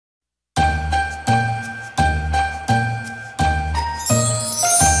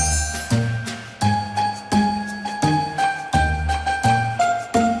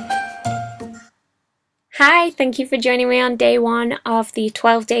Hi, thank you for joining me on day one of the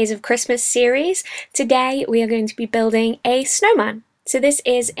 12 Days of Christmas series. Today we are going to be building a snowman. So this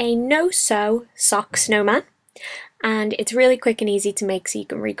is a no-sew sock snowman, and it's really quick and easy to make so you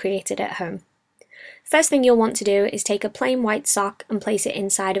can recreate it at home. First thing you'll want to do is take a plain white sock and place it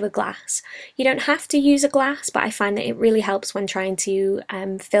inside of a glass. You don't have to use a glass, but I find that it really helps when trying to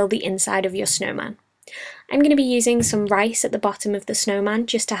fill the inside of your snowman. I'm going to be using some rice at the bottom of the snowman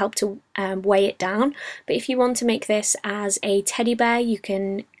just to help to weigh it down, but if you want to make this as a teddy bear you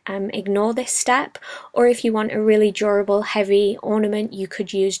can ignore this step, or if you want a really durable heavy ornament you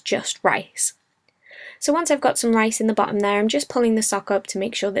could use just rice. So once I've got some rice in the bottom there, I'm just pulling the sock up to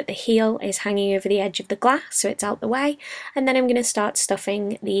make sure that the heel is hanging over the edge of the glass so it's out the way, and then I'm going to start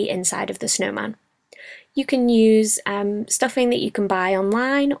stuffing the inside of the snowman. You can use stuffing that you can buy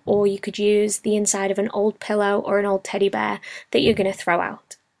online, or you could use the inside of an old pillow or an old teddy bear that you're going to throw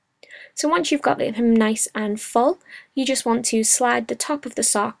out. So once you've got them nice and full, you just want to slide the top of the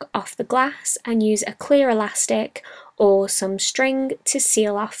sock off the glass and use a clear elastic or some string to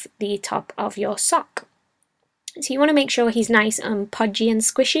seal off the top of your sock. So you want to make sure he's nice and podgy and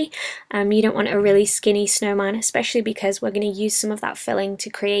squishy. You don't want a really skinny snowman, especially because we're going to use some of that filling to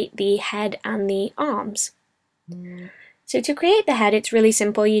create the head and the arms. So to create the head, it's really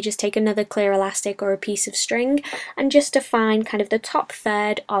simple. You just take another clear elastic or a piece of string and just define kind of the top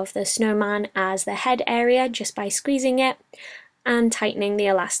third of the snowman as the head area just by squeezing it and tightening the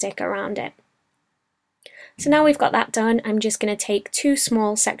elastic around it. So now we've got that done, I'm just going to take two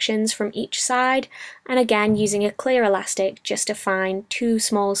small sections from each side, and again using a clear elastic just to find two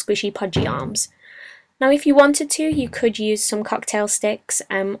small squishy podgy arms. Now if you wanted to, you could use some cocktail sticks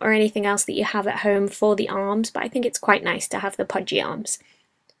or anything else that you have at home for the arms, but I think it's quite nice to have the podgy arms.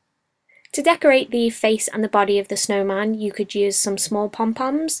 To decorate the face and the body of the snowman, you could use some small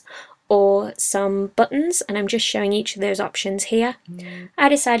pom-poms or some buttons, and I'm just showing each of those options here. I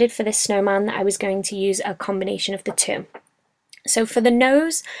decided for this snowman that I was going to use a combination of the two. So for the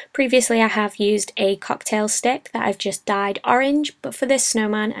nose, previously I have used a cocktail stick that I've just dyed orange, but for this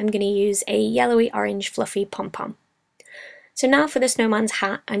snowman I'm going to use a yellowy orange fluffy pom-pom. So now for the snowman's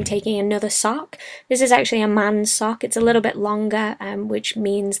hat, I'm taking another sock. This is actually a man's sock, it's a little bit longer, which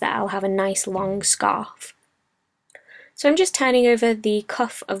means that I'll have a nice long scarf. So I'm just turning over the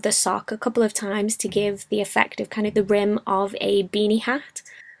cuff of the sock a couple of times to give the effect of kind of the rim of a beanie hat.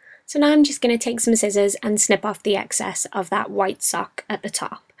 So now I'm just going to take some scissors and snip off the excess of that white sock at the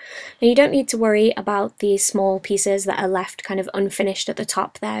top. Now you don't need to worry about these small pieces that are left kind of unfinished at the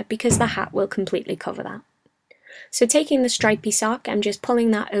top there, because the hat will completely cover that. So taking the stripy sock, I'm just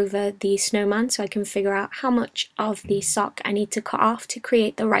pulling that over the snowman so I can figure out how much of the sock I need to cut off to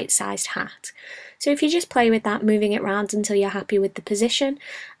create the right sized hat. So if you just play with that, moving it around until you're happy with the position,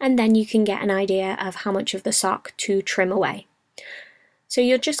 and then you can get an idea of how much of the sock to trim away. So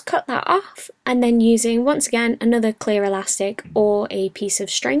you'll just cut that off, and then using, once again, another clear elastic or a piece of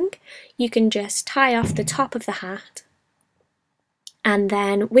string, you can just tie off the top of the hat. And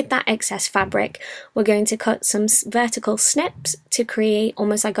then with that excess fabric, we're going to cut some vertical snips to create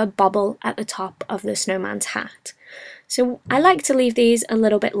almost like a bobble at the top of the snowman's hat. So I like to leave these a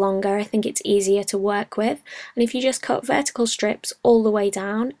little bit longer, I think it's easier to work with, and if you just cut vertical strips all the way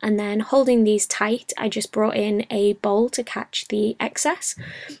down, and then holding these tight, I just brought in a bowl to catch the excess,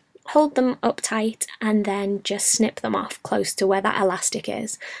 hold them up tight, and then just snip them off close to where that elastic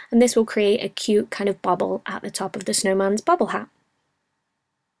is, and this will create a cute kind of bobble at the top of the snowman's bobble hat.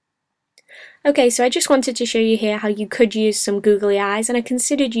 Okay, so I just wanted to show you here how you could use some googly eyes, and I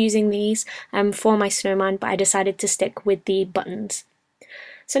considered using these for my snowman, but I decided to stick with the buttons.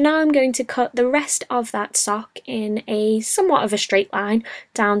 So now I'm going to cut the rest of that sock in a somewhat of a straight line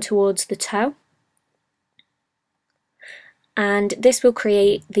down towards the toe. And this will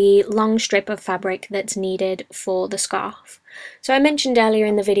create the long strip of fabric that's needed for the scarf. So I mentioned earlier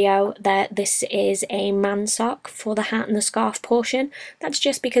in the video that this is a man sock for the hat and the scarf portion. That's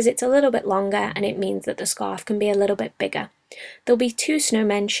just because it's a little bit longer and it means that the scarf can be a little bit bigger. There'll be two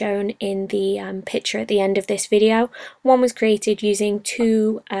snowmen shown in the picture at the end of this video. One was created using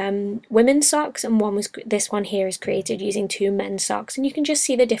two women's socks, and this one here is created using two men's socks, and you can just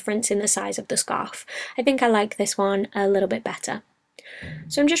see the difference in the size of the scarf. I think I like this one a little bit better.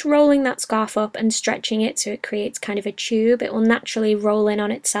 So I'm just rolling that scarf up and stretching it so it creates kind of a tube. It will naturally roll in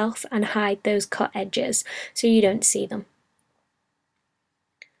on itself and hide those cut edges so you don't see them.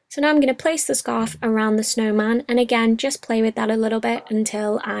 So now I'm going to place the scarf around the snowman, and again just play with that a little bit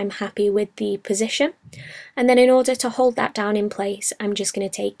until I'm happy with the position. And then in order to hold that down in place, I'm just going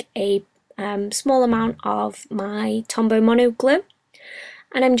to take a small amount of my Tombow Mono glue,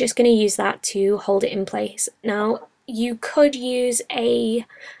 and I'm just going to use that to hold it in place. Now, you could use a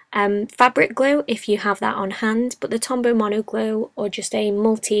fabric glue if you have that on hand, but the Tombow Mono Glue or just a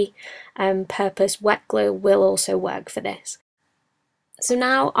multi-purpose wet glue will also work for this. So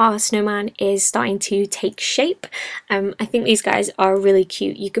now our snowman is starting to take shape. I think these guys are really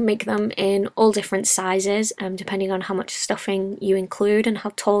cute. You can make them in all different sizes depending on how much stuffing you include and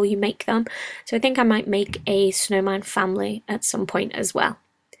how tall you make them. So I think I might make a snowman family at some point as well.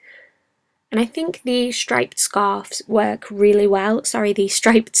 And I think the striped scarves work really well, the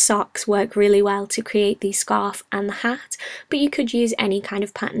striped socks work really well to create the scarf and the hat, but you could use any kind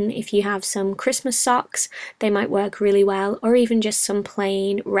of pattern. If you have some Christmas socks, they might work really well, or even just some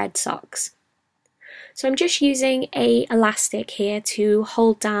plain red socks. So I'm just using a elastic here to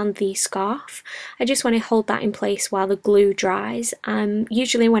hold down the scarf. I just want to hold that in place while the glue dries.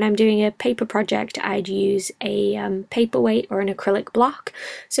 Usually when I'm doing a paper project, I'd use a paperweight or an acrylic block.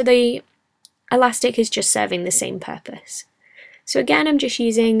 So the elastic is just serving the same purpose. So again, I'm just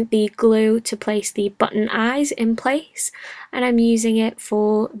using the glue to place the button eyes in place, and I'm using it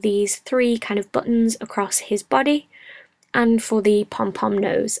for these 3 kind of buttons across his body and for the pom-pom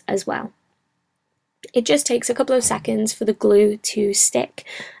nose as well. It just takes a couple of seconds for the glue to stick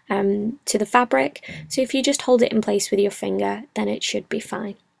to the fabric, so if you just hold it in place with your finger, then it should be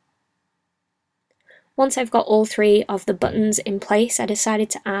fine. Once I've got all 3 of the buttons in place, I decided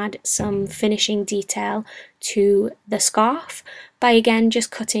to add some finishing detail to the scarf by again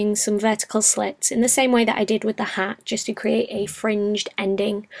just cutting some vertical slits in the same way that I did with the hat, just to create a fringed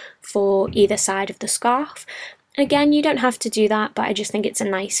ending for either side of the scarf. Again, you don't have to do that, but I just think it's a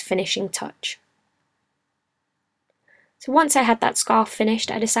nice finishing touch. So once I had that scarf finished,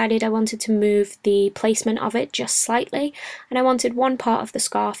 I decided I wanted to move the placement of it just slightly, and I wanted one part of the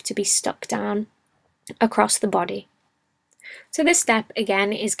scarf to be stuck down across the body. So this step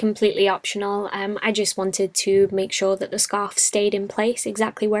again is completely optional. I just wanted to make sure that the scarf stayed in place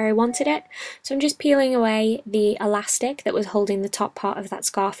exactly where I wanted it. So I'm just peeling away the elastic that was holding the top part of that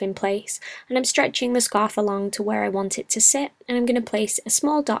scarf in place, and I'm stretching the scarf along to where I want it to sit, and I'm going to place a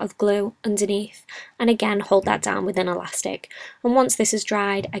small dot of glue underneath and again hold that down with an elastic. And once this is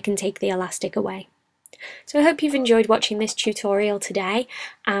dried, I can take the elastic away. So I hope you've enjoyed watching this tutorial today,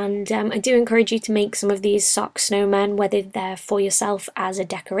 and I do encourage you to make some of these sock snowmen, whether they're for yourself as a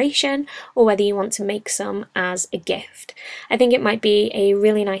decoration or whether you want to make some as a gift. I think it might be a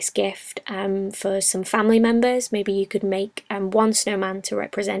really nice gift for some family members. Maybe you could make one snowman to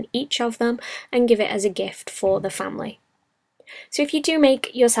represent each of them and give it as a gift for the family. So if you do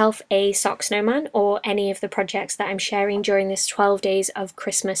make yourself a sock snowman or any of the projects that I'm sharing during this 12 Days of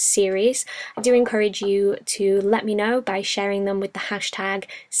Christmas series, I do encourage you to let me know by sharing them with the hashtag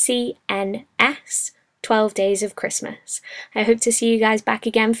CNS 12 Days of Christmas. I hope to see you guys back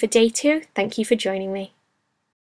again for day 2. Thank you for joining me.